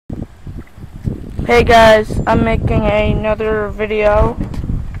Hey guys, I'm making another video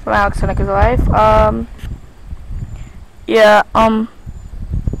from Alex Seneca's life.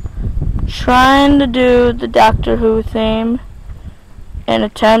 Trying to do the Doctor Who theme in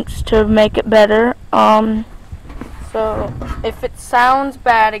attempts to make it better. So if it sounds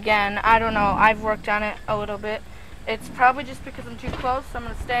bad again, I don't know. I've worked on it a little bit. It's probably just because I'm too close, so I'm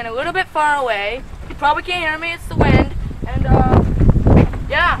gonna stand a little bit far away. You probably can't hear me. It's the wind, and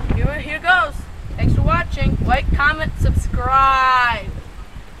yeah, here goes. Thanks for watching. Like, comment, subscribe.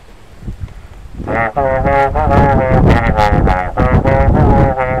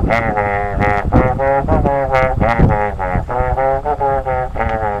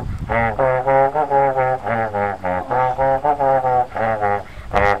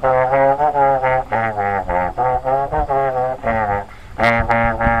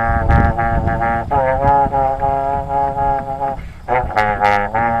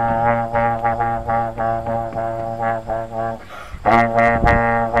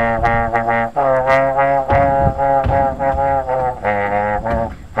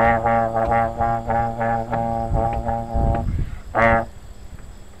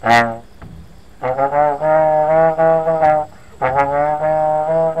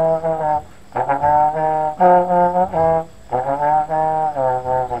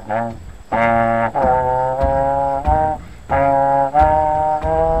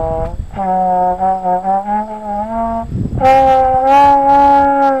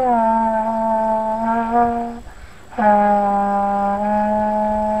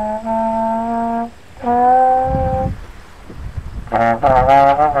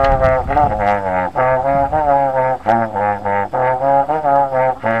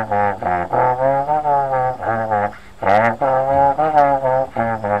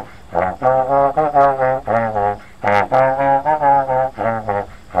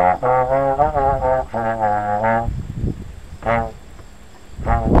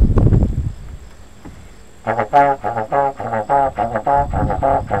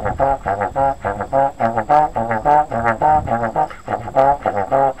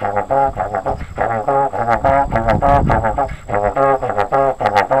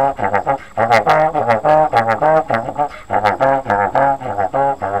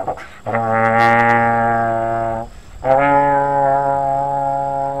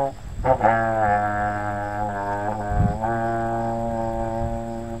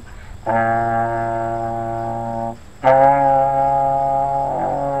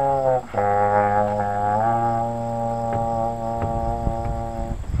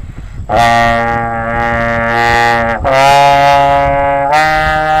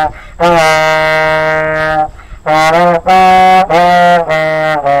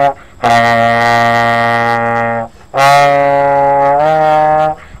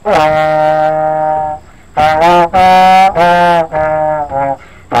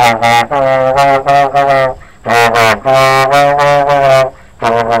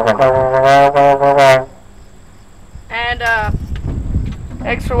 And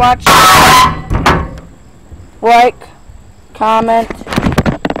thanks for watching. Like, comment,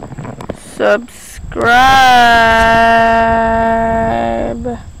 subscribe.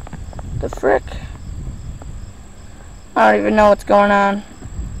 The frick? I don't even know what's going on.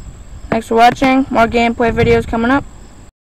 Thanks for watching. More gameplay videos coming up.